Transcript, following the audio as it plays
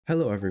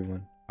Hello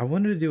everyone. I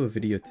wanted to do a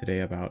video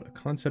today about a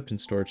concept in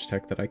storage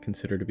tech that I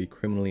consider to be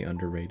criminally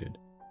underrated.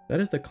 That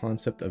is the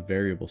concept of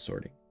variable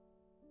sorting.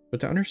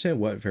 But to understand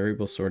what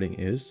variable sorting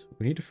is,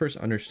 we need to first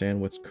understand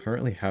what's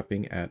currently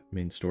happening at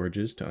main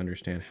storages to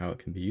understand how it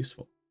can be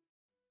useful.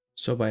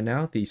 So by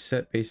now, the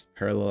set-based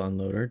parallel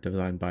unloader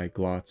designed by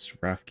Glotz,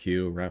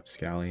 RAFQ,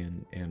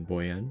 Rapscallion, and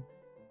Boyan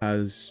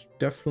has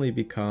definitely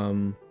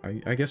become,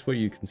 I guess, what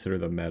you consider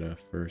the meta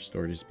for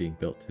storages being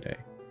built today.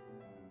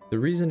 The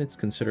reason it's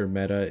considered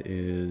meta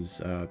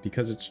is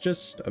because it's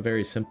just a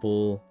very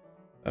simple,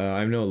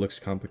 I know it looks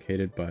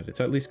complicated, but it's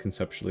at least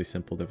conceptually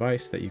simple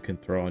device that you can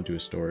throw onto a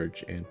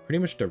storage and pretty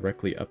much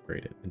directly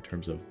upgrade it in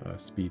terms of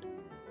speed.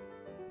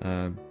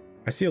 I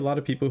see a lot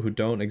of people who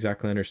don't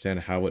exactly understand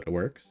how it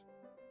works.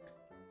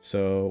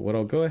 So what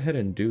I'll go ahead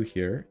and do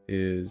here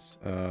is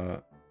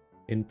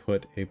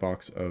input a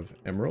box of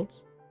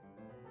emeralds.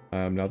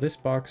 Now this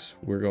box,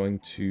 we're going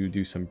to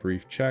do some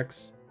brief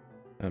checks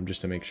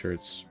just to make sure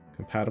it's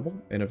compatible,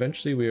 and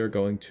eventually we are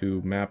going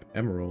to map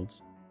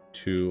emeralds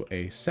to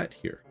a set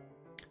here.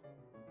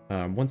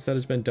 Once that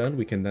has been done,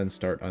 we can then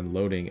start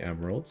unloading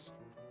emeralds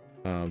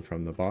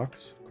from the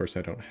box. Of course,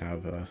 I don't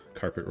have a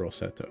carpet roll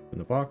set to open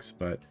the box,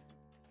 but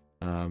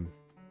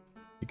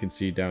you can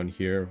see down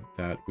here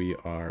that we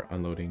are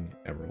unloading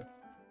emeralds.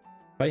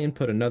 If I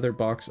input another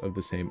box of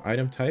the same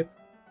item type,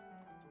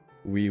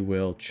 we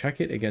will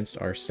check it against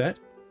our set.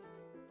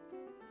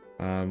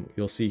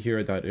 You'll see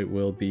here that it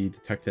will be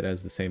detected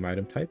as the same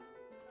item type.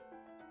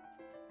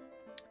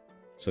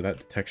 So that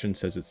detection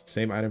says it's the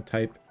same item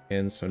type,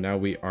 and so now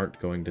we aren't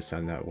going to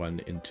send that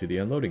one into the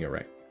unloading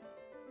array.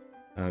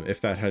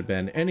 If that had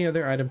been any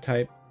other item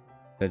type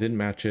that didn't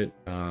match it,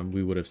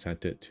 we would have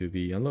sent it to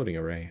the unloading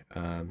array.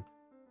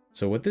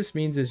 So what this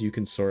means is you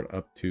can sort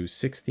up to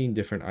 16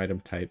 different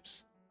item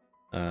types,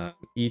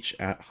 each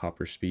at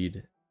hopper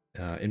speed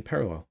in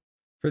parallel.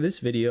 For this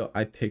video,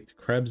 I picked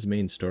Krebs'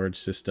 main storage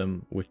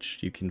system, which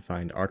you can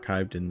find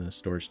archived in the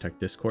Storage Tech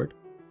Discord.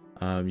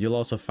 You'll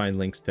also find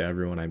links to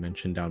everyone I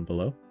mentioned down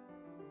below.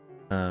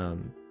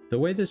 The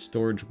way this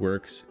storage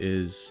works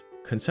is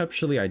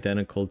conceptually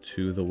identical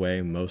to the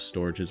way most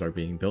storages are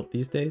being built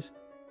these days.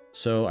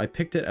 So I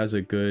picked it as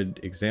a good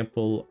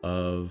example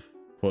of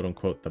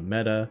quote-unquote the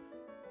meta,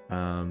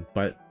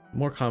 but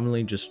more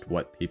commonly just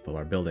what people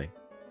are building.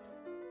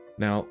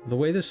 Now, the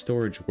way this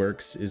storage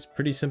works is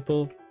pretty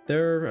simple.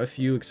 There are a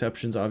few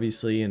exceptions,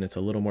 obviously, and it's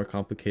a little more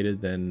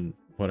complicated than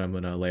what I'm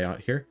going to lay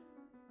out here.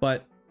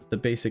 But the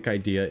basic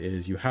idea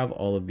is you have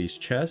all of these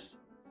chests.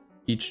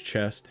 Each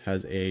chest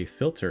has a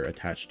filter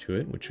attached to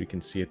it, which we can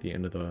see at the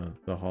end of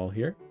the hall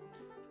here.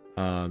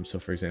 So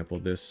for example,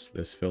 this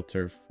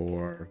filter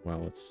for,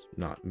 well, it's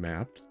not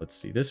mapped. Let's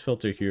see. This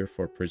filter here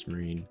for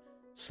prismarine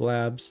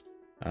slabs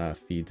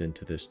feeds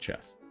into this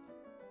chest.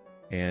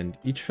 And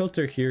each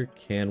filter here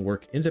can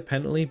work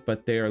independently,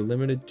 but they are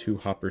limited to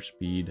hopper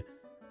speed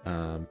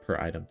per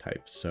item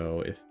type.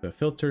 So if the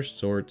filter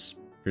sorts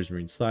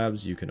prismarine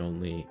slabs, you can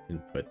only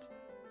input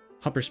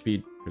hopper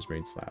speed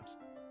prismarine slabs.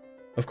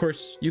 Of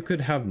course, you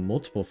could have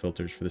multiple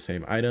filters for the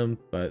same item,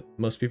 but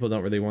most people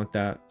don't really want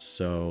that.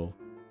 So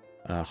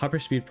hopper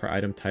speed per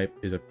item type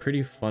is a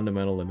pretty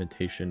fundamental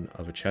limitation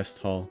of a chest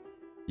haul.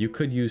 You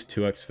could use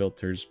 2x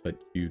filters, but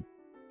you'd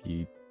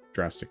be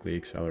drastically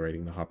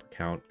accelerating the hopper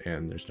count,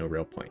 and there's no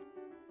real point.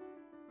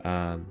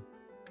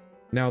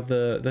 Now,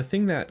 the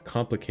thing that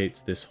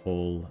complicates this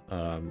whole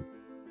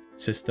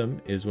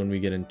system is when we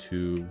get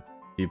into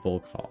the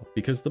bulk haul,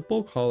 because the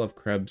bulk haul of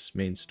Krebs'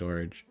 main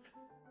storage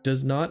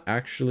does not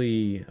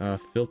actually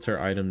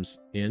filter items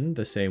in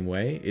the same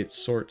way. It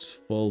sorts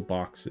full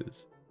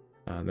boxes.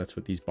 That's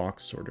what these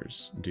box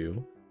sorters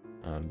do.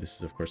 This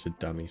is, of course, a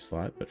dummy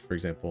slot, but for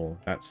example,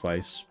 that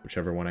slice,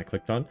 whichever one I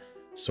clicked on,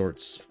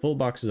 sorts full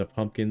boxes of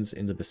pumpkins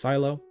into the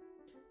silo,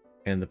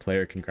 and the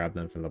player can grab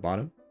them from the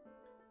bottom.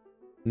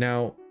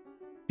 Now,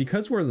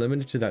 because we're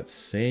limited to that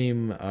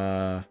same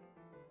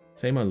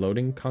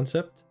unloading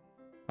concept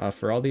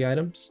for all the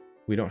items,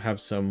 we don't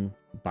have some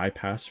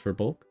bypass for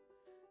bulk.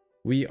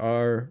 We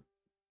are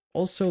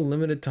also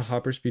limited to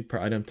hopper speed per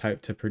item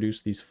type to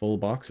produce these full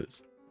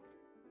boxes.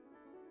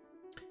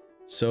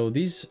 So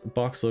these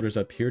box loaders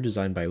up here,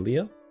 designed by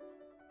Leo,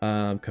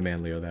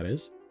 Command Leo that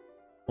is,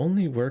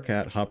 only work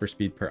at hopper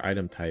speed per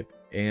item type,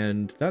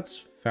 and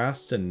that's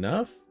fast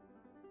enough,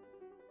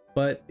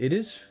 but it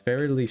is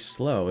fairly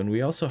slow, and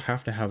we also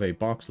have to have a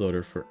box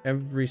loader for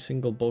every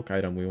single bulk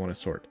item we want to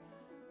sort.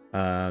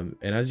 And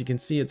as you can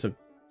see, it's a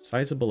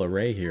sizable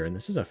array here, and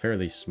this is a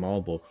fairly small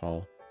bulk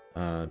haul.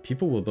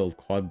 People will build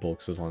quad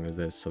bulks as long as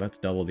this, so that's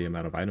double the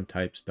amount of item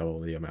types, double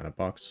the amount of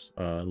box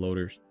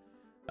loaders.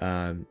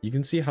 You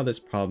can see how this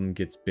problem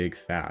gets big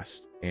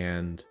fast,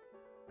 and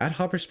at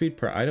hopper speed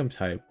per item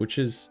type, which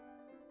is,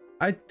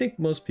 I think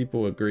most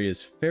people agree,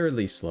 is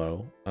fairly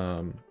slow.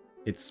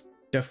 It's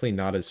definitely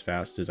not as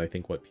fast as I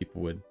think what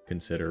people would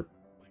consider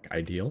like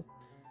ideal.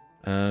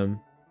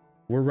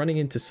 We're running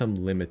into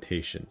some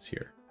limitations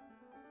here.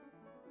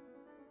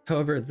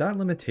 However, that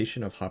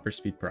limitation of hopper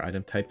speed per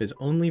item type is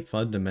only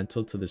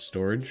fundamental to the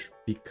storage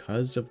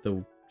because of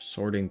the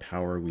sorting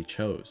power we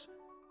chose.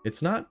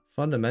 It's not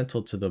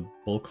fundamental to the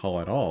bulk haul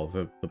at all.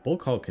 The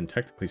bulk haul can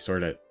technically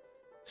sort at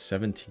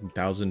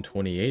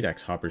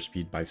 17,028x hopper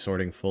speed by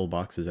sorting full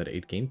boxes at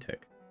 8 game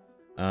tick.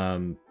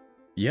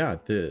 Yeah,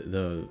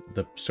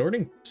 the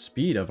sorting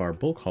speed of our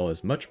bulk haul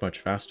is much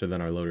faster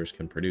than our loaders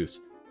can produce.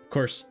 Of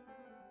course,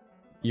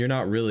 you're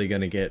not really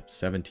going to get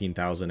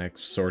 17,000x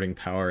sorting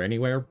power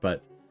anywhere,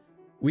 but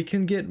we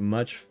can get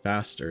much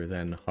faster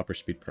than hopper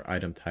speed per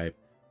item type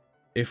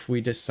if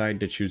we decide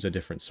to choose a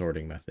different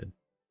sorting method.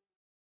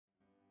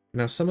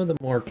 Now, some of the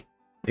more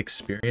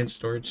experienced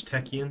storage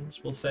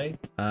techians, we'll say,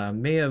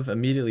 may have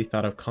immediately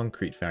thought of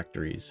concrete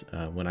factories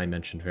when I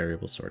mentioned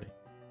variable sorting.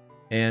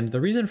 And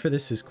the reason for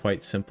this is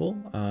quite simple.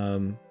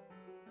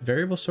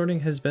 Variable sorting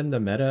has been the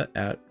meta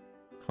at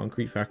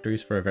concrete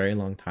factories for a very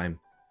long time.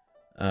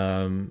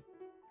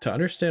 To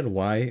understand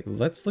why,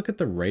 let's look at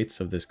the rates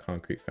of this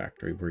concrete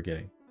factory we're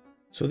getting.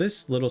 So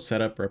this little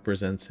setup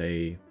represents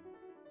a,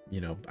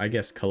 I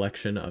guess,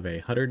 collection of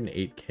a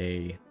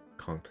 108k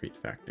concrete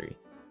factory.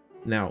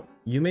 Now,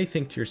 you may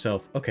think to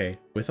yourself, okay,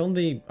 with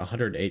only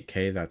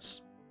 108k,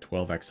 that's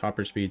 12x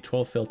hopper speed,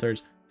 12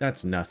 filters,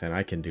 that's nothing,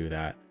 I can do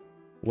that.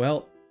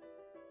 Well,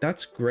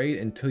 that's great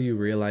until you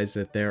realize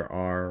that there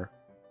are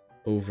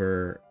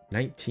over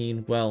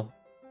 19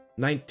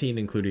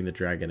 including the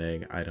dragon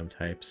egg item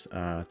types,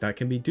 that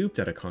can be duped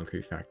at a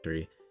concrete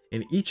factory.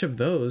 And each of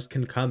those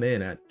can come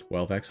in at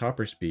 12x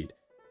hopper speed.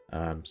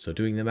 So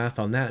doing the math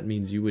on that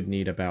means you would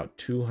need about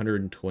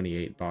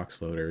 228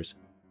 box loaders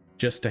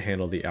just to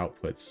handle the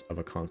outputs of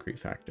a concrete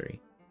factory.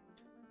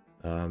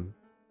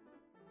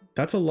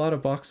 That's a lot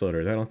of box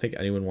loaders. I don't think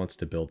anyone wants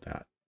to build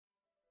that.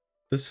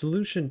 The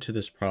solution to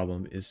this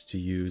problem is to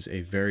use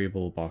a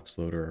variable box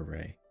loader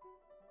array.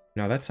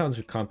 Now that sounds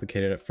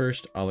complicated at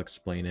first, I'll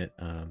explain it.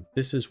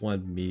 This is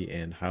one me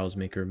and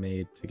HeilzMaker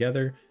made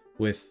together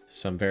with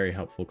some very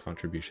helpful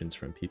contributions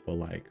from people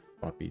like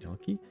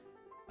FloppyDonkeyni.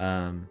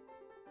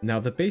 Now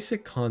the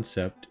basic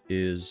concept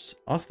is,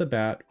 off the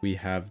bat, we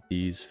have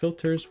these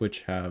filters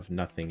which have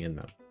nothing in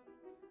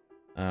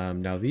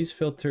them. Now these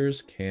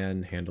filters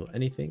can handle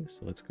anything,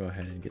 so let's go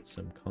ahead and get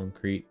some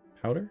concrete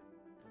powder.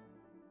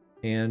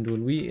 And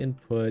when we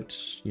input,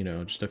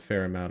 just a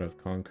fair amount of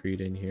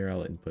concrete in here,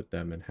 I'll input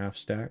them in half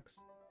stacks.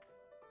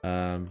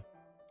 And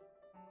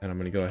I'm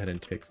going to go ahead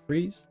and tick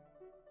freeze.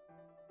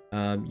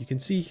 You can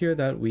see here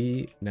that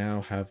we now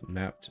have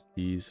mapped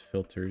these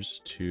filters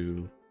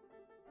to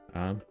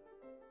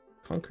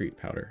concrete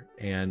powder.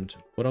 And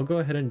what I'll go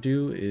ahead and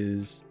do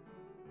is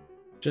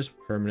just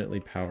permanently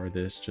power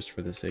this just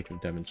for the sake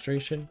of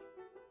demonstration.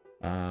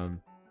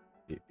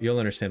 You'll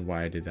understand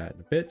why I did that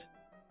in a bit.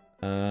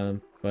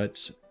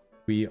 But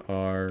we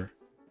are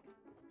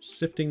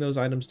sifting those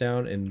items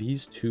down, and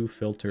these two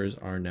filters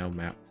are now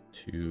mapped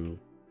to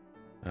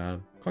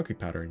concrete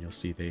powder, and you'll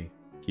see they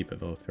keep a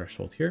low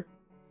threshold here.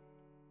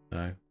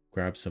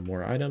 Grab some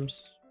more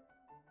items,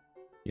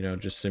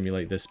 just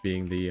simulate this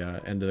being the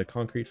end of the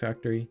concrete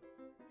factory,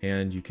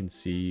 and you can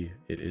see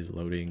it is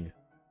loading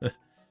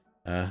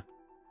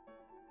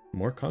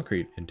more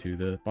concrete into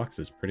the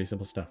boxes. Pretty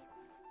simple stuff.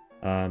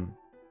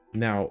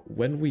 Now,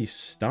 when we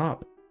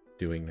stop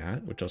doing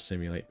that, which I'll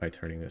simulate by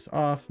turning this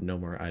off, no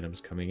more items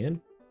coming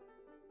in.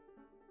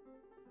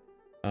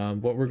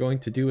 What we're going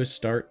to do is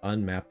start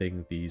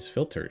unmapping these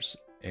filters.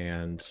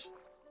 And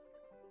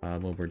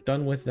when we're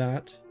done with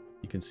that,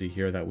 you can see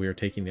here that we are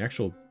taking the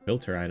actual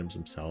filter items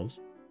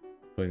themselves,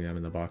 putting them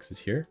in the boxes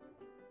here.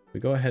 We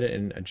go ahead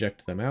and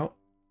eject them out,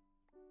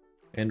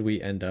 and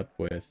we end up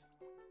with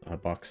a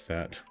box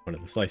that one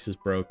of the slices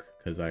broke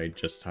because I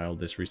just tiled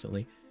this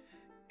recently.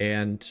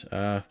 And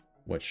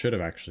what should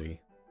have actually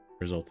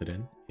resulted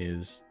in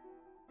is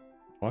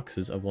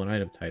boxes of one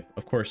item type.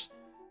 Of course,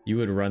 you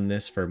would run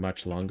this for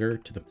much longer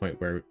to the point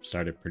where it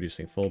started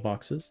producing full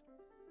boxes.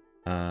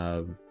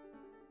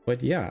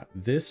 But yeah,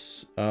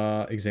 this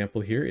example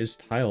here is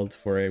tiled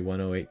for a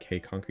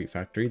 108k concrete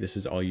factory. This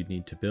is all you'd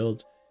need to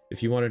build.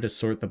 If you wanted to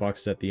sort the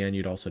boxes at the end,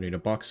 you'd also need a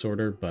box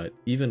sorter, but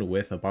even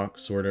with a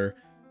box sorter,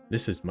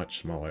 this is much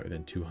smaller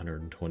than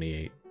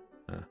 228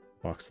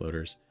 box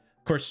loaders.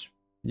 Of course,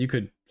 you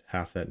could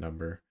half that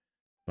number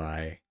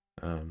by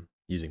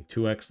using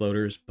 2x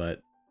loaders,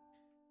 but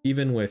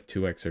even with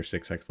 2x or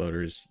 6x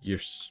loaders, you're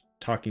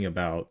talking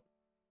about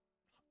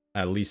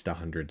at least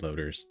 100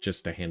 loaders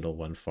just to handle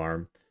one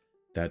farm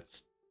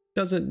that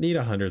doesn't need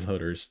 100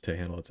 loaders to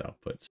handle its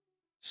outputs.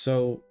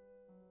 So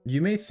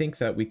you may think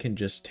that we can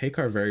just take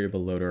our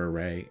variable loader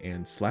array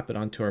and slap it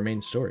onto our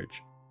main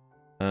storage.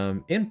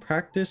 In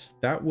practice,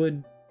 that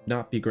would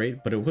not be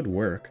great, but it would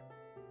work.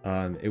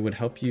 It would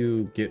help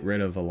you get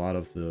rid of a lot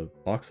of the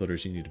box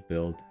loaders you need to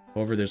build.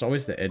 However, there's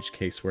always the edge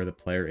case where the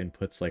player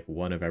inputs like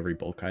one of every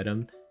bulk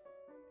item,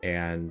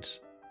 and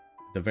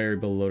the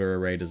variable loader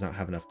array does not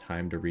have enough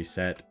time to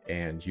reset,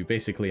 and you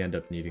basically end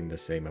up needing the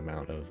same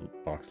amount of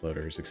box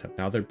loaders, except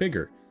now they're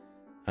bigger.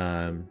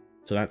 So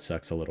that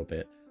sucks a little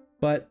bit.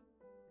 But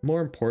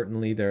more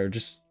importantly, there are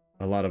just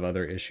a lot of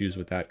other issues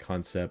with that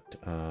concept,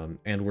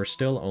 and we're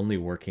still only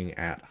working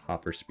at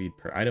hopper speed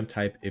per item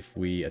type if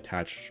we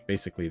attach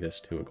basically this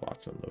to a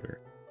gloss unloader.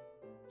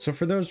 So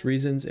for those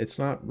reasons, it's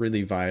not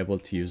really viable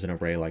to use an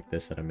array like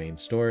this at a main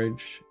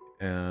storage,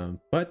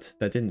 but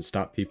that didn't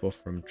stop people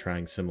from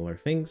trying similar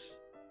things.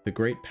 The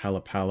great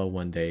PallaPalla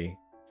one day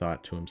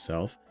thought to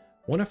himself,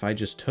 what if I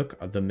just took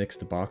the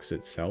mixed box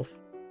itself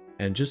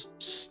and just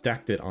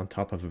stacked it on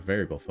top of a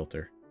variable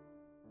filter?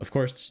 Of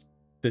course,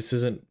 this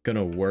isn't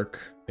gonna work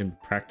in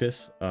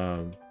practice.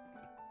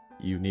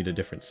 You need a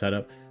different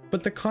setup,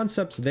 but the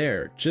concept's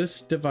there.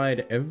 Just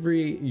divide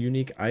every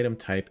unique item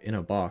type in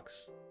a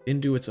box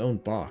into its own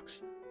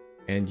box,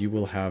 and you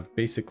will have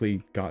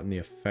basically gotten the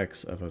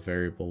effects of a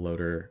variable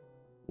loader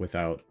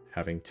without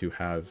having to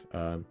have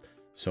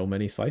so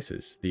many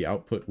slices. The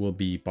output will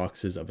be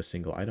boxes of a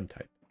single item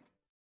type.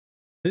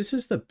 This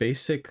is the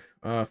basic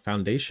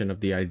foundation of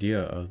the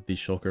idea of the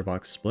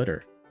Shulker-Box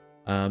splitter.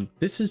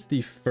 This is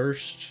the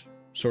first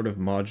sort of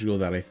module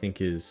that I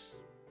think is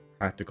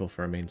practical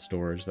for a main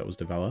storage that was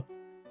developed.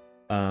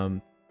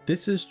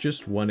 This is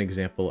just one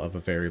example of a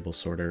variable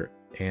sorter,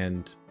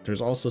 and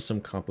there's also some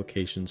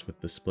complications with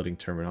the splitting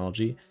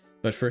terminology,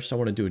 but first I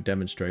want to do a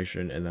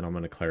demonstration and then I'm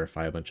going to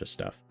clarify a bunch of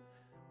stuff.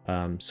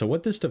 So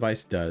what this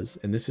device does,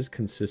 and this is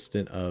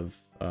consistent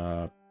of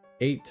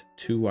 8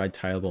 2-wide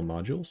tileable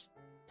modules.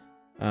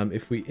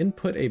 If we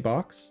input a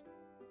box,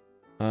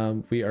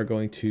 we are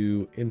going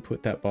to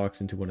input that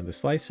box into one of the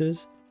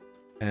slices,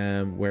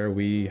 where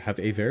we have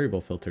a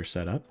variable filter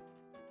set up.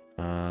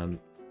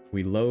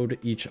 We load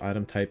each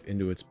item type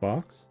into its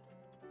box,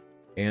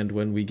 and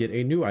when we get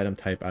a new item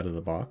type out of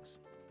the box,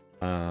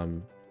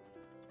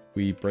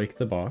 we break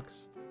the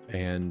box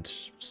and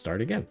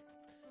start again.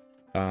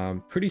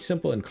 Pretty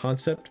simple in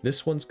concept.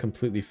 This one's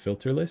completely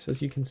filterless,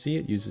 as you can see.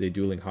 It uses a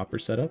dueling hopper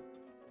setup.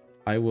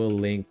 I will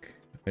link,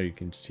 there you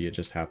can see it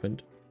just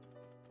happened.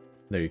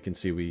 There you can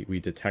see we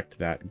detect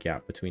that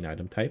gap between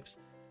item types.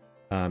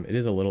 It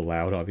is a little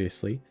loud,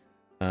 obviously.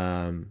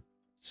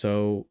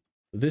 So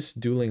this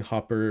dueling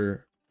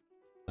hopper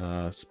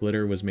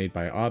splitter was made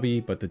by Obi,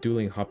 but the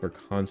dueling hopper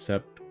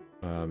concept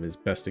is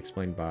best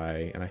explained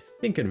by, and I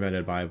think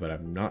invented by, but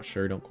I'm not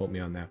sure, don't quote me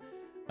on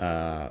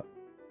that,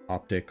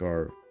 Optic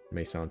or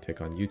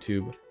Masontic on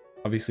YouTube.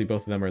 Obviously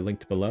both of them are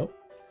linked below.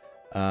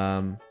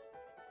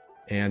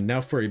 And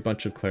now for a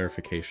bunch of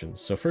clarifications.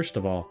 So first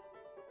of all,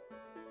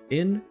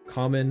 in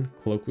common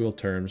colloquial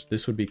terms,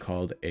 this would be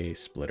called a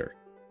splitter.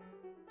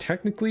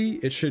 Technically,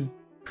 it should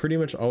pretty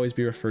much always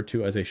be referred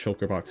to as a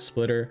Shulker-Box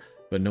splitter,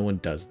 but no one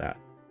does that.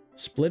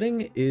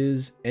 Splitting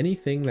is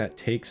anything that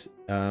takes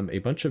a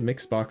bunch of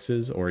mixed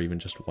boxes, or even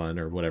just one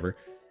or whatever,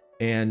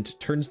 and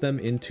turns them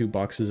into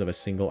boxes of a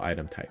single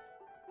item type.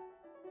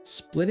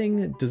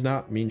 Splitting does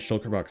not mean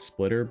Shulker-Box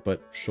splitter,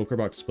 but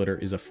Shulker-Box splitter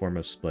is a form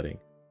of splitting.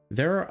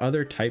 There are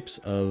other types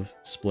of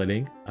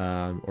splitting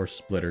or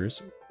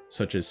splitters,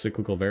 such as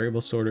cyclical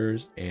variable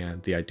sorters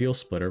and the ideal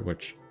splitter,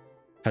 which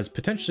has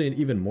potentially an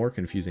even more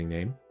confusing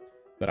name,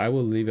 but I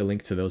will leave a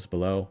link to those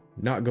below.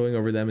 Not going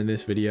over them in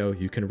this video,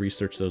 you can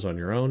research those on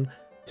your own.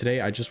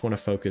 Today I just want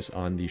to focus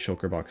on the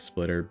Shulker-Box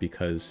splitter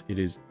because it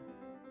is,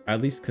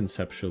 at least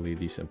conceptually,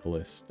 the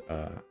simplest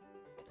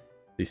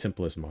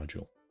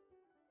module.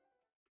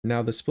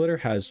 Now the splitter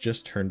has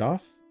just turned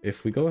off.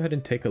 If we go ahead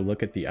and take a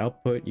look at the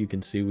output, you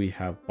can see we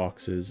have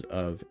boxes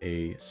of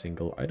a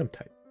single item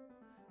type.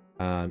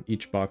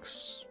 Each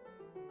box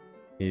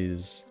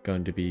is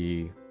going to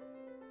be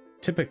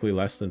typically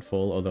less than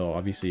full, although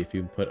obviously if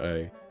you put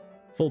a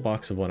full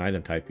box of one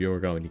item type, you're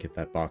going to get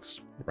that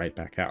box right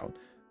back out.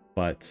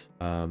 But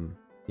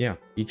yeah,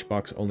 each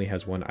box only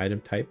has one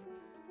item type.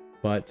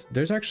 But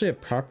there's actually a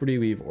property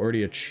we've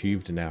already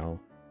achieved now,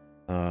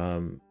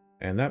 and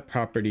that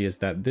property is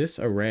that this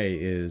array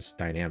is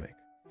dynamic.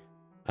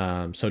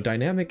 So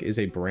dynamic is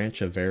a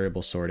branch of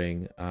variable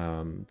sorting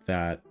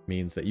that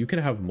means that you can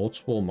have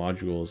multiple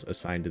modules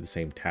assigned to the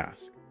same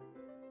task.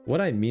 What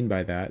I mean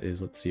by that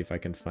is, let's see if I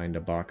can find a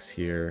box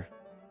here.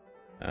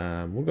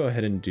 We'll go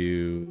ahead and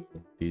do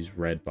these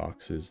red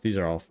boxes. These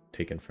are all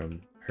taken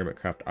from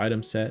Hermitcraft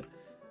item set.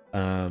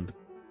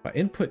 If I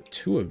input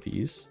 2 of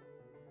these,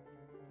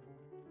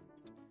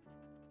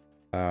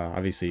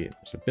 obviously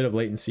there's a bit of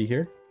latency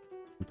here.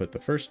 Input the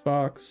first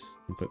box,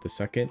 input the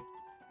second.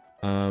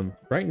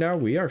 Right now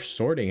we are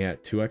sorting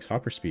at 2x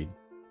hopper speed.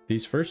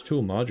 These first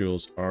 2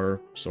 modules are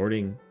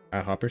sorting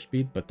at hopper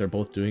speed, but they're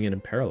both doing it in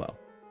parallel.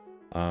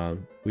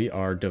 We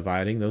are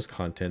dividing those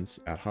contents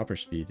at hopper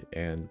speed,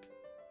 and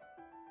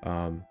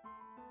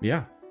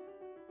yeah,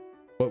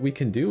 what we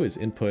can do is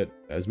input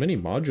as many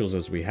modules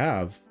as we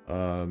have.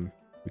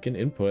 We can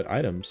input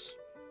items.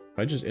 If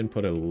I just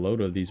input a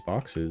load of these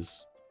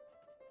boxes,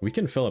 we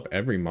can fill up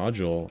every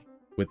module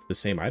with the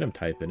same item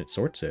type and it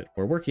sorts it.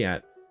 We're working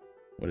at,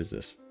 what is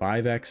this,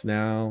 5x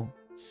now,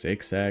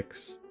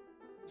 6x,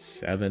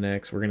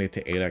 7x. We're gonna get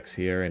to 8x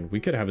here, and we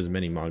could have as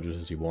many modules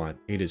as you want.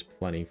 8 is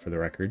plenty for the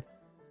record.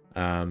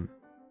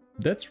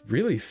 That's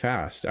really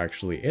fast,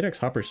 actually. 8x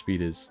hopper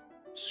speed is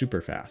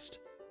super fast.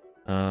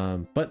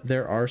 But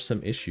there are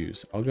some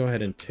issues. I'll go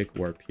ahead and tick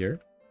warp here.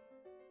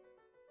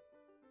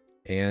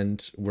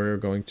 And we're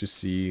going to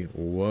see,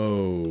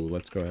 whoa,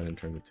 let's go ahead and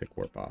turn the tick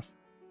warp off.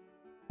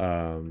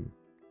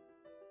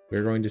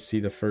 We're going to see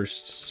the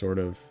first sort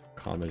of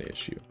common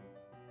issue.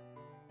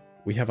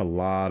 We have a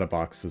lot of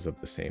boxes of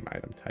the same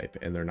item type,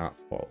 and they're not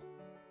full.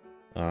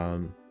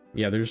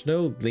 Yeah, there's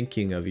no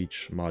linking of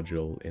each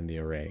module in the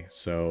array.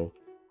 So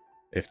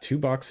if two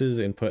boxes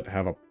input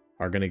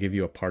are going to give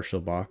you a partial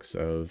box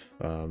of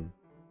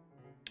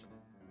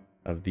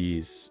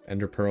these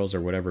ender pearls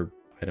or whatever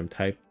item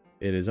type,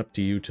 it is up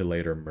to you to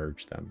later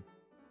merge them.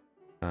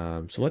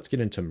 So let's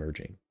get into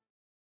merging.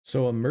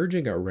 So a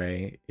merging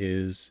array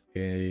is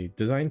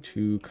designed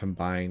to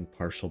combine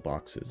partial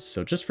boxes.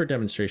 So just for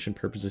demonstration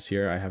purposes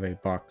here, I have a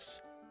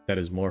box that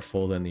is more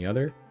full than the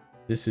other.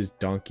 This is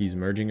Donkey's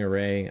merging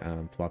array,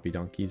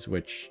 FloppyDonkey's,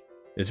 which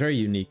is very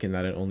unique in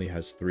that it only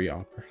has 3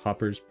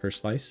 hoppers per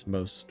slice.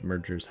 Most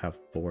mergers have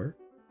 4.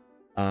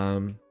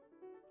 I'm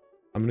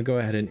going to go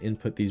ahead and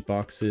input these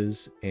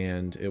boxes,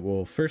 and it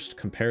will first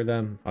compare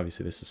them.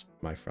 Obviously, this is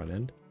my front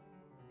end.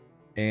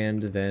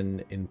 And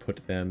then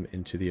input them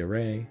into the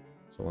array,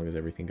 so long as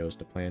everything goes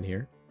to plan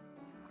here.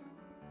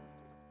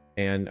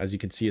 And as you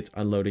can see, it's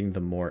unloading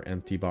the more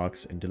empty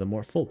box into the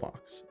more full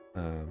box,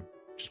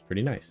 which is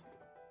pretty nice.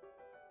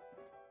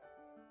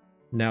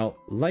 Now,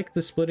 like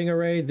the splitting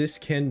array, this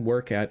can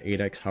work at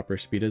 8x hopper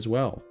speed as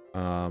well.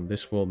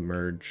 This will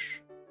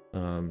merge,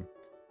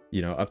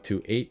 up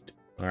to 8,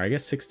 or I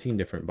guess 16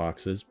 different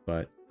boxes,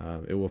 but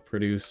it will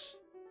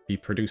be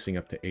producing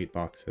up to 8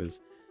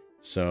 boxes.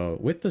 So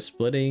with the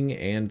splitting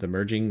and the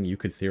merging, you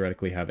could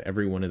theoretically have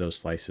every one of those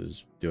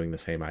slices doing the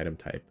same item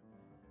type,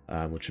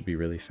 which would be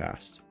really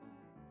fast.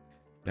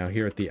 Now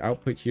here at the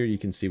output here, you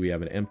can see we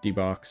have an empty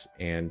box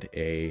and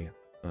a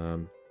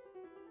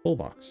full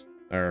box,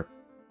 or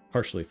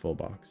partially full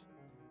box.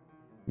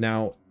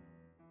 Now,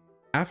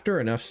 after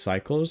enough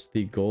cycles,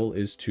 the goal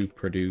is to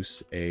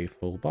produce a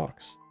full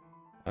box.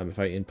 If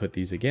I input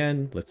these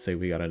again, let's say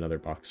we got another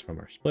box from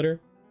our splitter.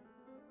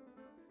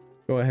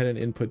 Go ahead and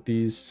input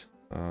these.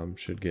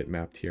 Should get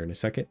mapped here in a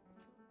second.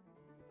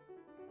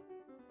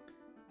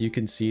 You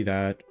can see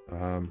that,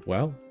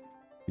 well,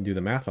 you can do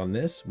the math on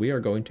this. We are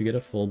going to get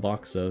a full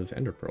box of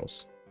ender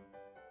pearls.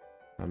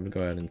 I'm going to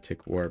go ahead and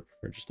tick warp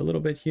for just a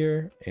little bit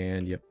here.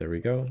 And yep, there we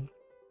go.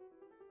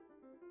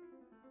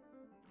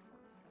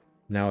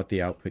 Now at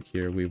the output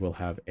here, we will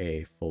have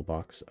a full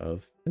box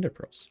of ender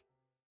pearls.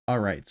 All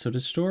right, so to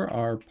store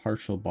our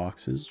partial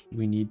boxes,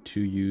 we need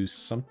to use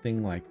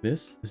something like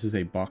this. This is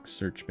a box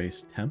search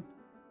based temp.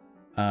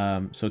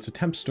 So it's a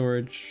temp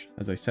storage,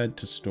 as I said,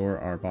 to store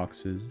our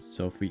boxes.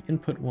 So if we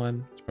input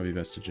one, it's probably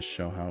best to just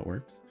show how it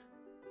works.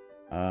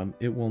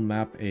 It will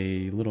map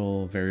a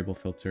little variable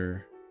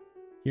filter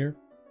here.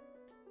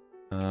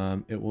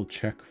 It will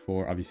check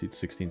for, obviously it's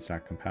 16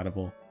 stack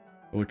compatible.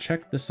 It will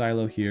check the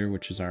silo here,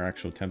 which is our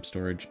actual temp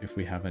storage, if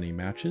we have any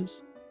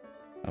matches.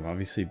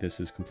 Obviously this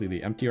is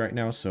completely empty right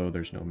now, so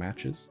there's no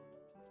matches.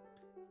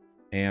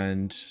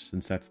 And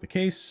since that's the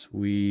case,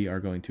 we are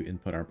going to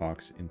input our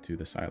box into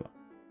the silo.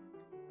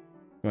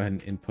 Go ahead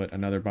and input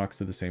another box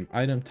of the same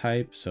item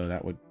type, so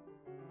that would,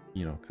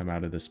 come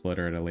out of the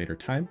splitter at a later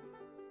time.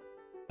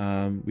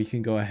 We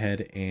can go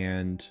ahead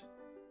and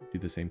do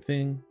the same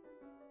thing.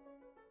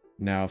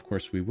 Now, of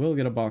course, we will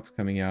get a box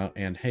coming out,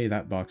 and hey,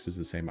 that box is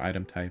the same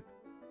item type.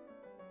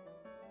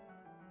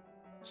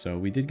 So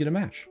we did get a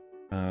match.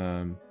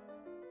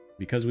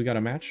 Because we got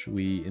a match,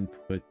 we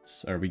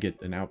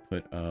get an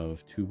output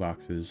of 2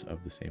 boxes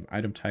of the same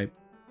item type.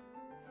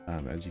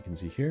 As you can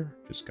see here,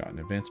 just got an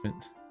advancement.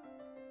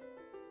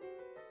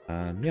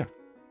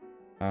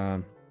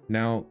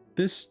 Now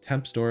this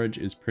temp storage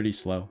is pretty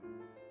slow.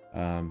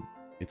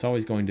 It's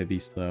always going to be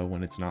slow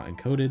when it's not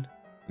encoded.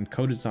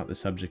 Encoded's not the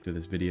subject of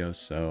this video,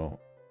 so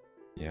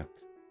yeah.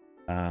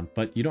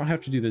 But you don't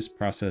have to do this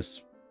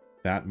process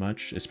that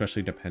much,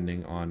 especially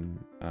depending on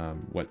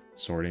what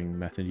sorting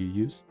method you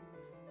use.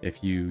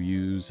 If you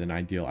use an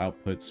ideal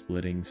output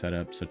splitting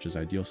setup, such as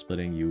ideal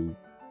splitting, you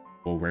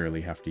will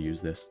rarely have to use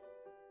this.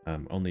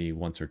 Only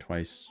once or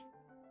twice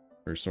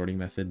per sorting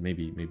method,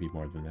 maybe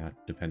more than that,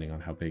 depending on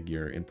how big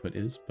your input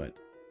is. But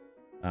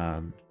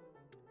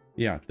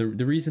yeah,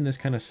 the reason this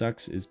kind of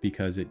sucks is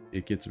because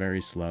it gets very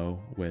slow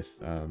with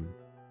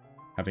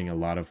having a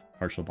lot of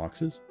partial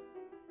boxes.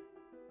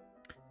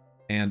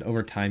 And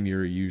over time,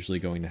 you're usually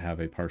going to have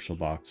a partial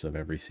box of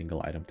every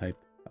single item type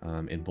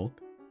in bulk.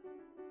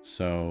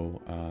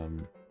 So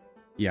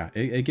yeah,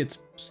 it gets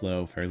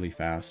slow fairly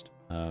fast,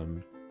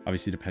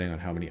 obviously depending on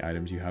how many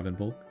items you have in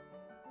bulk.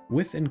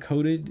 With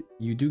encoded,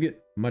 you do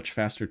get much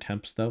faster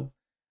temps though,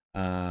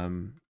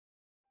 and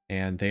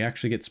they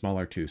actually get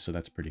smaller too, so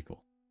that's pretty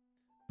cool.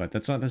 But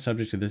that's not the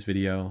subject of this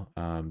video.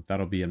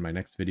 That'll be in my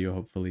next video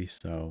hopefully,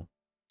 so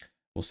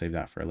we'll save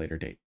that for a later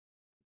date.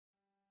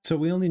 So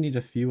we only need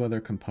a few other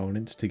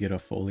components to get a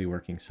fully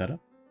working setup.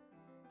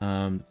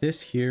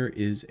 This here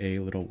is a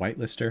little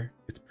whitelister.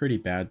 It's pretty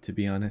bad, to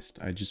be honest.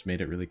 I just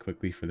made it really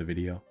quickly for the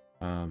video.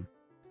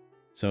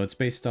 So it's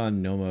based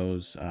on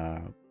Nomo's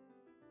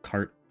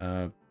cart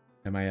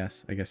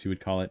MIS, I guess you would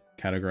call it,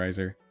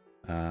 categorizer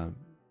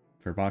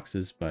for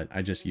boxes, but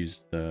I just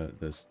used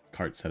this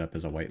cart setup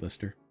as a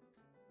whitelister.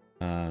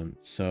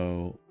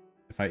 So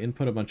if I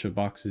input a bunch of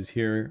boxes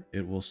here,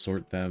 it will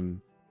sort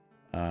them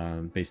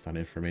based on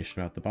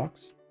information about the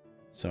box.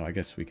 So I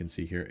guess we can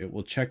see here, it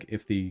will check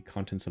if the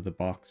contents of the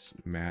box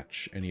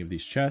match any of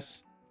these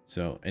chests.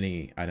 So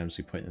any items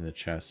we put in the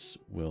chests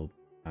will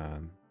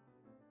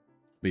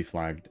be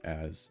flagged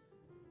as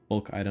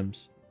bulk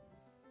items.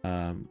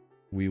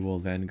 We will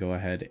then go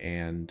ahead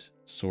and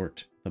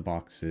sort the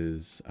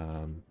boxes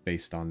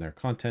based on their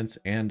contents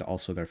and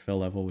also their fill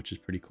level, which is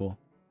pretty cool.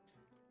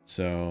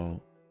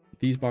 So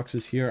these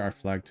boxes here are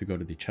flagged to go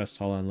to the chest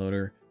haul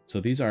unloader. So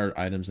these are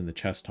items in the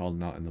chest haul,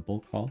 not in the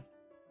bulk haul.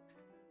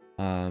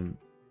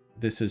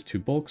 This is to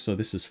bulk, so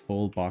this is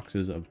full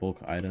boxes of bulk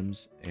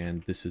items,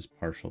 and this is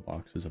partial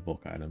boxes of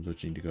bulk items,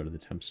 which need to go to the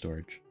temp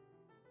storage.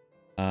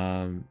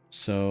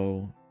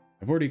 So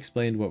I've already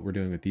explained what we're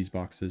doing with these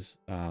boxes.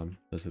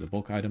 Those are the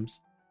bulk items.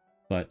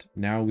 But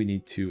now we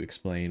need to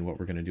explain what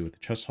we're going to do with the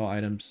chest haul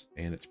items,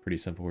 and it's pretty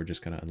simple. We're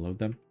just going to unload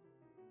them.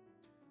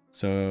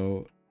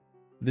 So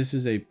this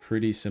is a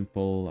pretty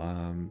simple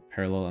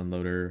parallel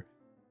unloader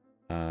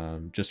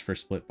just for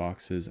split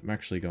boxes. I'm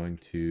actually going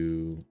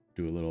to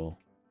do a little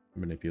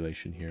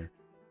manipulation here.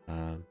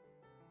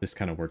 This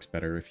kind of works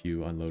better if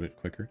you unload it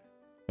quicker.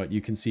 But you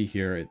can see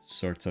here it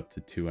sorts up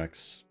to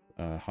 2x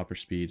hopper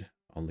speed,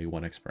 only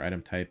 1x per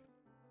item type.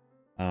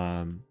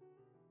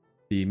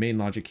 The main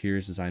logic here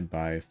is designed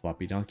by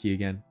FloppyDonkeyni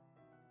again.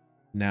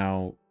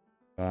 Now,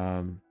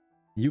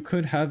 you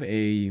could have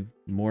a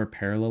more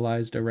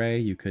parallelized array.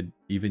 You could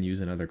even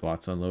use another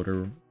Glotz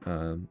unloader.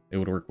 It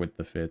would work with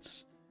the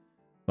fits.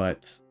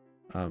 But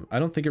I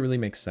don't think it really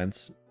makes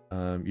sense.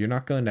 You're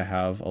not going to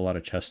have a lot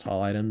of chest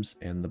haul items,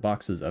 and the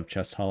boxes of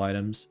chest haul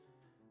items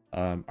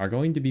are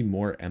going to be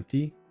more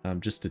empty,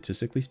 just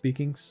statistically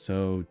speaking.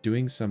 So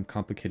doing some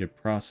complicated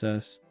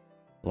process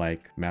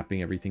like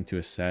mapping everything to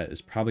a set is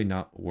probably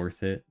not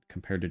worth it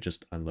compared to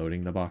just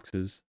unloading the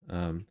boxes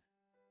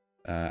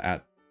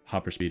at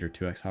hopper speed or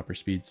 2x hopper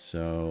speed.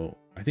 So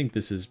I think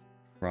this is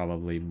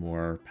probably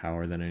more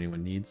power than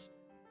anyone needs.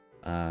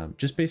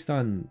 Just based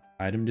on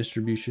item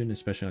distribution,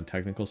 especially on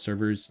technical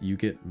servers, you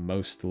get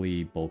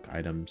mostly bulk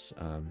items.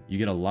 You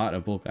get a lot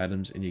of bulk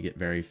items and you get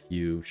very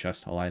few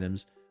chest haul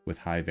items with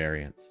high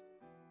variance.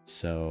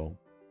 So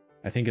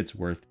I think it's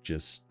worth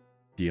just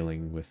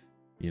dealing with,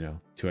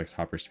 2x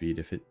hopper speed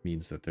if it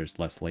means that there's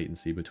less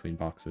latency between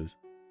boxes.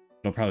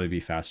 It'll probably be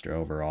faster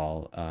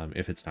overall.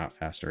 If it's not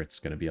faster, it's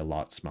going to be a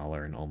lot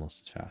smaller and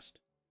almost as fast.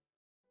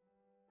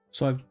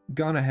 So I've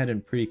gone ahead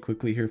and pretty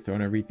quickly here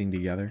thrown everything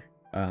together.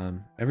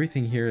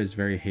 Everything here is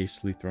very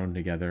hastily thrown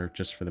together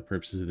just for the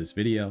purposes of this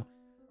video.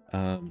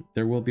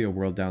 There will be a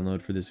world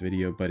download for this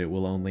video, but it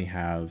will only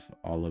have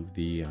all of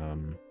the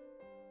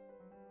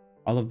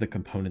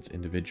components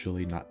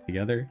individually, not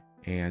together.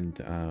 And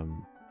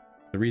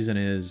the reason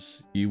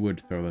is you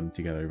would throw them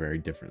together very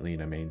differently in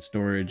a main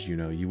storage.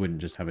 You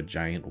wouldn't just have a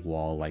giant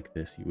wall like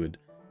this. You would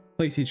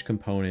place each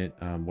component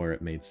where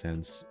it made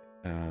sense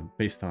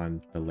based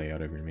on the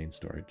layout of your main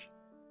storage.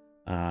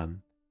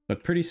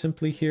 But pretty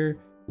simply here,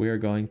 we are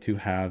going to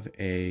have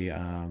we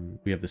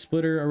have the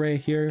splitter array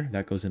here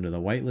that goes into the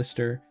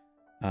whitelister.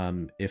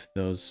 If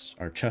those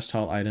are chest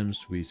haul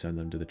items, we send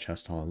them to the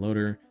chest haul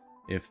unloader.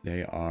 If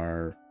they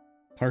are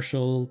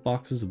partial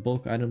boxes of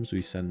bulk items, we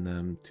send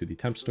them to the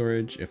temp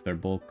storage. If they're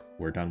bulk,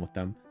 we're done with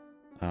them.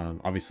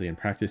 Obviously in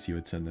practice, you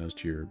would send those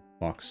to your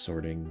box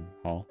sorting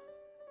hall.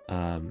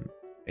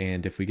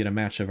 And if we get a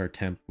match of our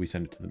temp, we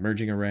send it to the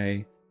merging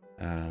array.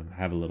 I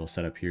have a little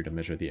setup here to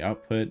measure the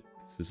output.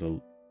 This is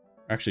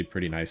actually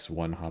pretty nice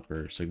one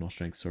hopper signal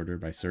strength sorter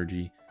by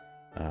Sergi.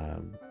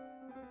 I'll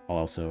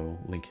also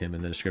link him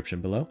in the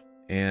description below.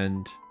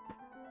 And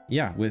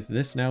yeah, with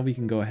this now we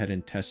can go ahead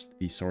and test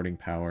the sorting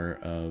power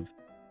of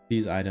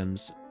these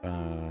items,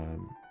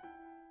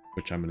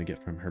 which I'm going to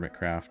get from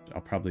Hermitcraft. I'll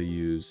probably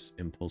use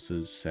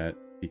Impulse's set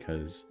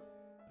because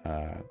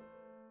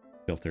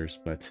filters,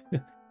 but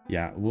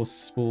yeah,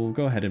 we'll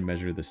go ahead and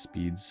measure the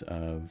speeds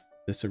of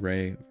this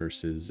array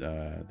versus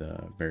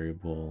the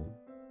variable.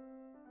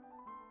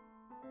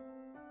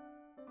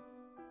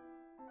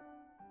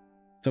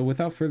 So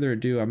without further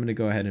ado, I'm going to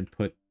go ahead and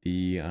put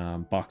the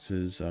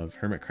boxes of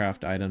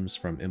Hermitcraft items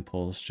from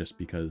Impulse just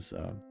because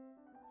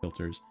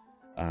filters.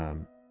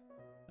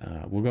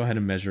 We'll go ahead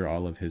and measure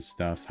all of his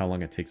stuff, how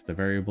long it takes the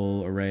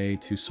variable array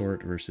to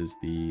sort versus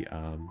the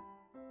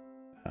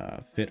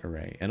fit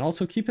array. And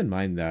also keep in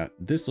mind that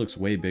this looks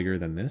way bigger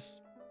than this,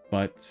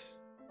 but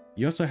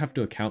you also have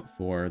to account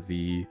for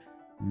the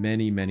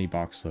many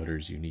box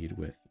loaders you need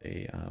with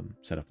a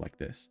setup like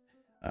this.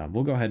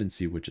 We'll go ahead and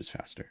see which is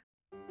faster.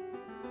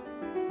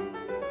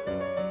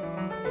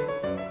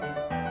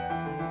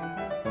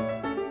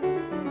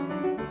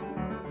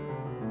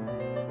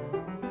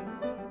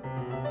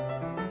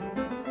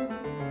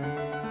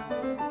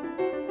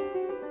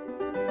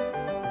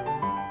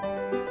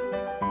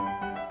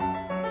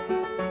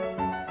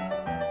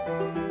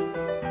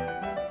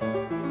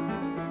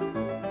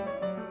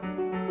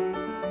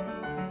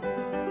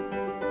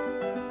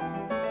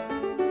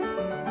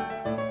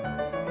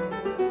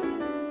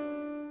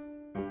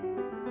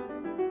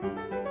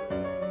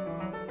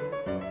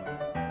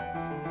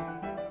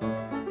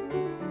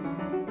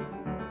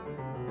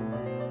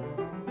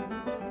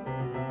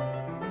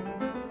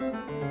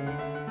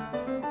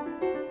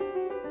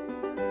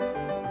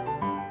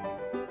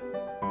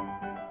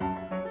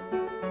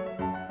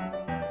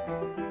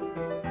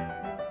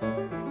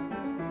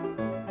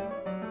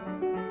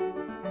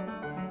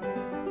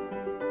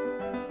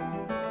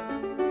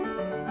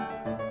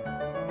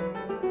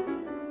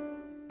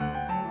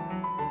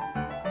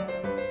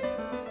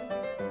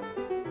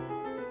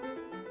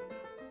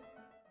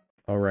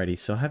 Alrighty,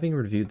 so having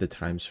reviewed the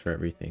times for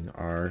everything,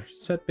 our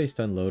set based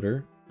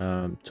unloader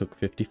took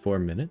 54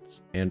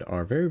 minutes, and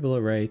our variable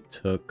array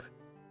took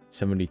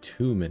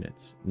 72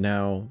 minutes.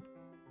 Now,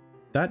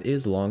 that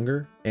is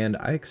longer, and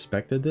I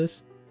expected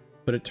this,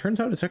 but it turns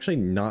out it's actually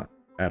not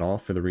at all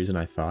for the reason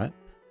I thought.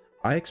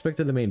 I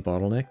expected the main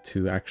bottleneck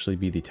to actually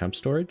be the temp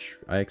storage.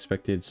 I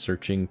expected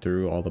searching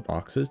through all the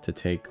boxes to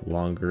take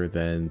longer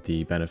than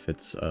the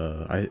benefits.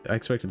 I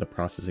expected the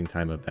processing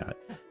time of that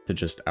to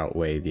just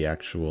outweigh the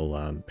actual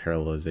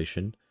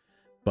parallelization,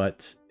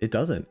 but it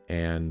doesn't.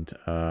 And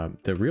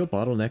the real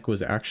bottleneck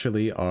was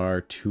actually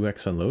our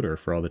 2x unloader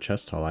for all the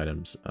chest haul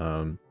items.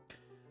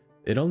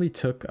 It only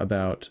took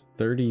about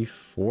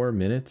 34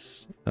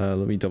 minutes. Let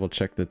me double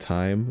check the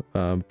time.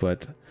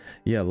 But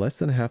yeah, less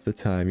than half the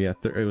time. Yeah,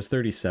 it was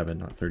 37,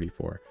 not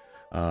 34.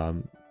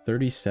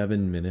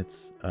 37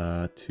 minutes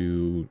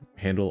to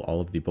handle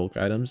all of the bulk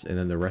items, and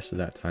then the rest of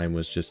that time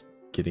was just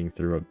getting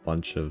through a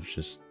bunch of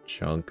just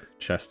chunk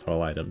chest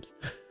haul items.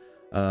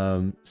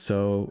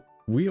 So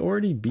we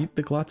already beat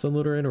the Glotz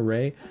unloader in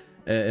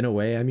a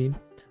way. I mean,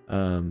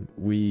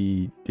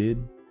 we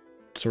did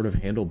sort of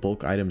handle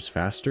bulk items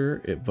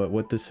faster, but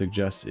what this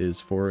suggests is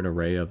for an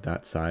array of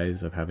that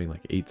size, of having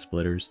like 8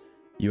 splitters,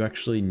 you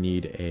actually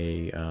need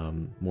a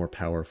more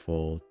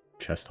powerful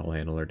chest haul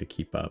handler to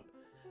keep up.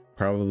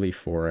 Probably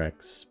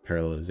 4x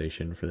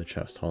parallelization for the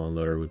chest haul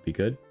unloader would be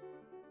good.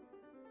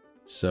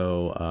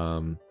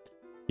 So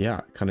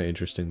yeah, kind of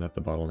interesting that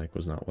the bottleneck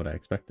was not what I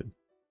expected.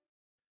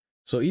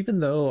 So even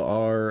though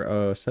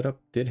our setup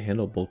did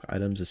handle bulk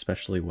items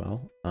especially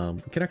well,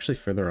 we can actually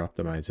further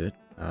optimize it.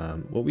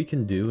 What we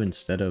can do,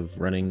 instead of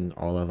running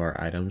all of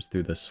our items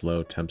through the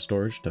slow temp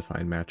storage to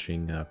find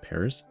matching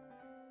pairs,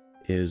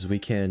 is we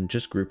can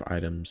just group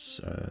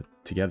items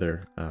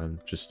together,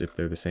 just if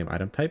they're the same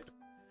item type.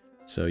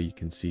 So you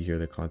can see here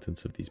the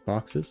contents of these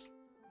boxes.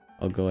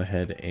 I'll go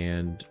ahead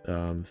and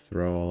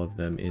throw all of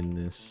them in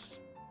this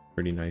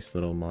pretty nice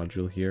little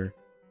module here.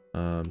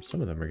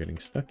 Some of them are getting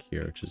stuck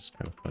here, which is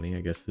kind of funny.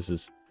 I guess this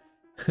is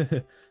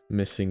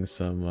missing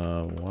some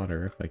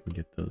water, if I can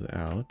get those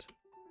out.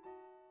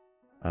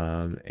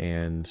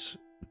 And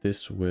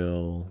this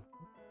will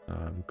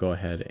go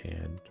ahead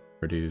and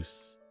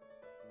produce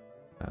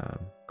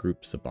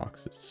groups of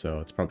boxes. So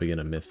it's probably going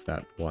to miss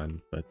that one,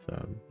 but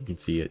you can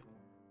see it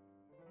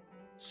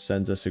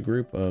sends us a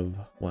group of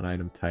one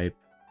item type.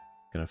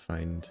 Gonna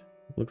find,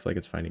 looks like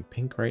it's finding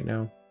pink right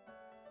now.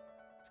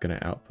 It's going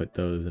to output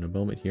those in a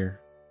moment here.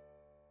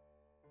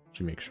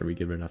 Should make sure we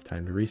give it enough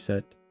time to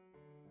reset.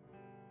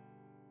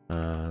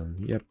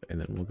 Yep, and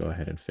then we'll go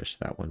ahead and fish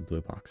that one blue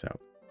box out.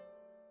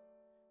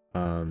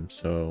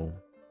 So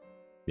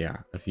yeah,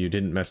 if you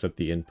didn't mess up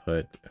the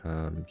input,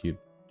 you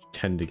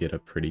tend to get a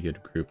pretty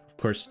good group. Of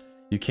course,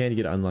 you can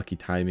get unlucky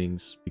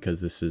timings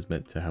because this is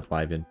meant to have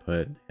live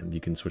input, and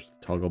you can switch the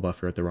toggle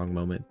buffer at the wrong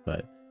moment, but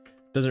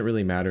it doesn't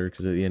really matter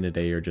because at the end of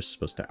the day, you're just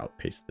supposed to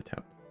outpace the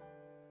temp.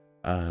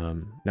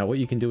 Now what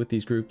you can do with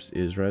these groups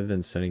is, rather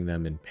than sending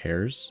them in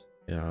pairs,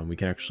 we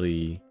can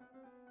actually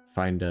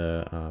find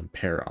a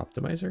pair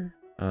optimizer.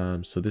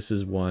 So this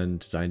is one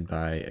designed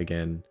by,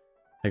 again,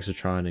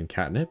 Hexatron and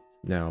Catniped.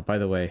 Now, by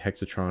the way,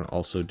 Hexatron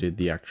also did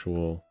the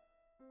actual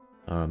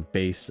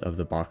base of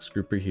the box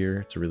grouper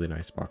here. It's a really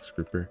nice box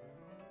grouper.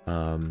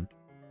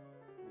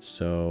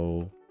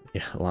 So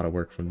yeah, a lot of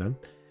work from them.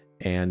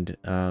 And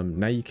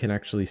now you can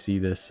actually see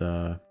this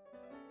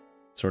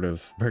sort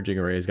of merging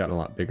array has gotten a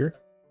lot bigger.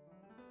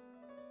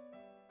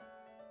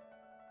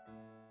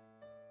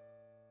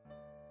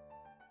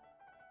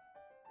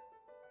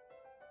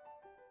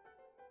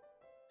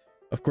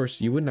 Of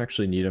course, you wouldn't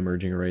actually need a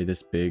merging array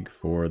this big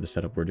for the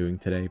setup we're doing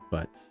today,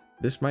 but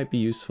this might be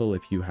useful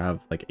if you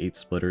have like 8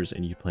 splitters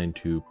and you plan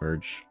to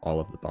merge all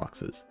of the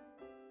boxes.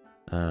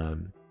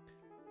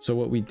 So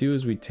what we do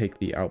is we take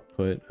the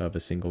output of a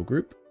single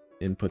group,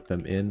 input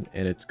them in,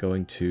 and it's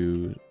going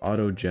to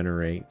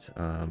auto-generate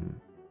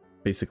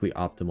basically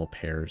optimal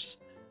pairs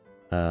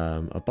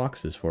of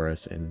boxes for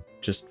us, and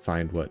just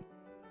find what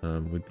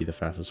would be the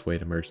fastest way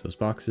to merge those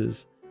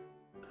boxes.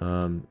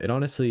 It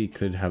honestly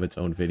could have its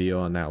own video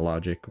on that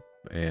logic,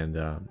 and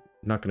I'm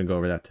not going to go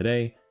over that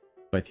today,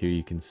 but here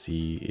you can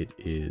see it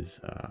is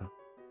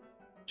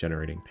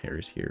generating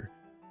pairs here,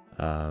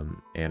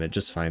 and it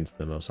just finds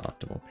the most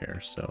optimal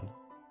pair. So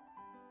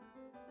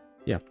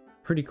yeah,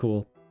 pretty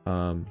cool.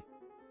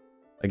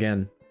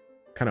 Again,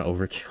 kind of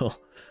overkill,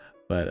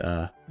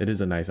 but it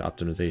is a nice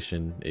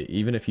optimization.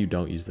 Even if you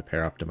don't use the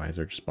pair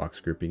optimizer, just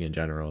box grouping in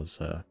general is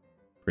a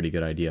pretty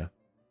good idea.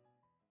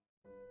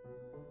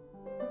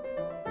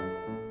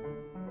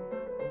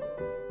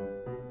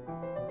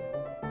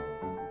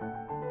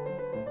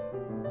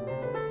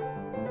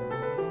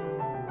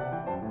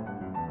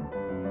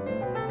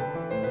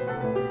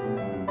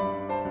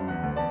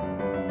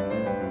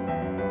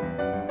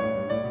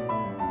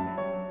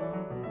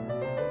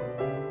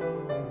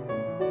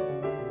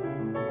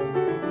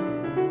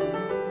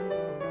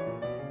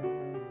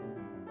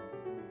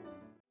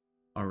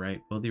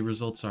 Alright, well, the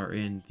results are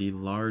in. The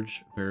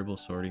large variable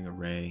sorting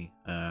array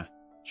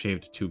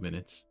shaved 2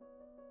 minutes.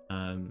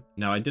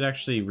 Now I did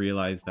actually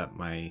realize that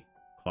my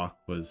clock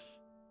was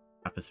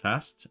half as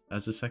fast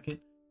as a second.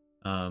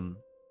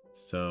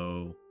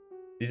 So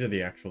these are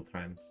the actual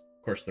times.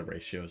 Of course, the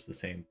ratio is the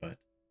same, but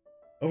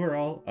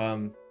overall,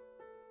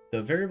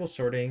 the variable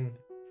sorting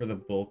for the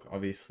bulk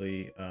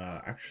obviously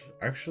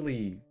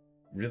actually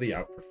really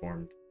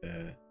outperformed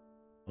the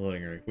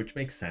loading array, which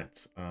makes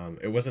sense.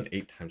 It wasn't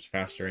 8 times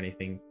faster or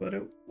anything, but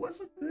it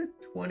was a good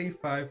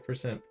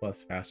 25%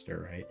 plus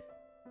faster, right?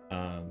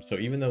 So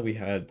even though we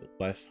had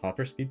less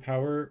hopper speed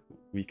power,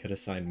 we could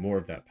assign more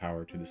of that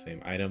power to the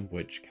same item,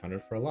 which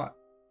counted for a lot.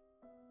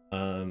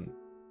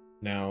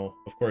 Now,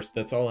 of course,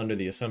 that's all under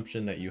the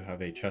assumption that you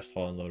have a chest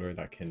haul unloader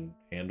that can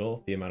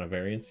handle the amount of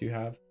variance you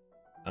have.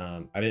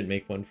 I didn't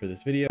make one for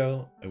this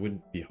video. It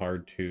wouldn't be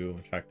hard to.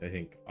 In fact, I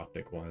think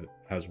Optic one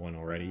has one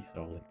already,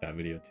 so I'll link that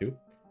video too.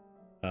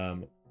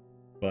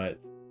 But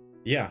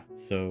yeah,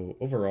 so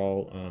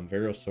overall,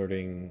 variable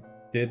sorting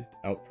did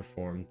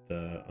outperform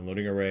the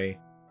unloading array.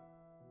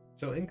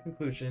 So in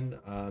conclusion,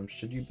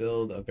 should you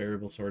build a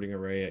variable sorting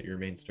array at your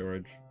main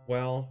storage?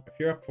 Well, if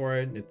you're up for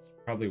it, it's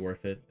probably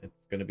worth it.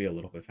 It's going to be a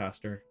little bit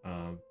faster,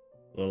 a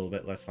little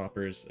bit less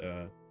hoppers.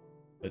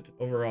 But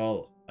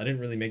overall, I didn't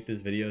really make this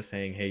video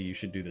saying, hey, you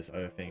should do this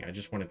other thing. I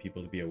just wanted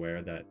people to be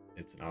aware that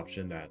it's an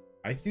option that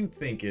I do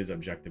think is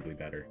objectively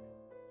better.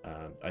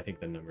 I think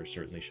the numbers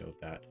certainly showed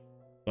that.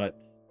 But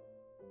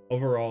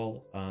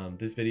overall,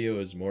 this video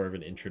is more of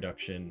an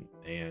introduction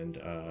and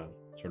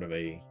sort of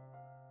a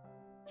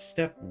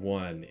step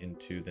one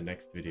into the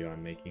next video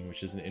I'm making,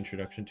 which is an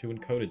introduction to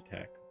encoded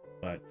tech.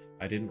 But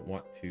I didn't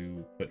want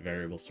to put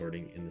variable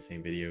sorting in the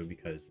same video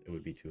because it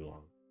would be too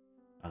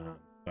long.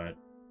 But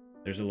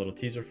there's a little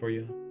teaser for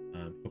you.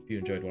 Hope you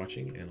enjoyed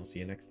watching, and I'll see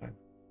you next time.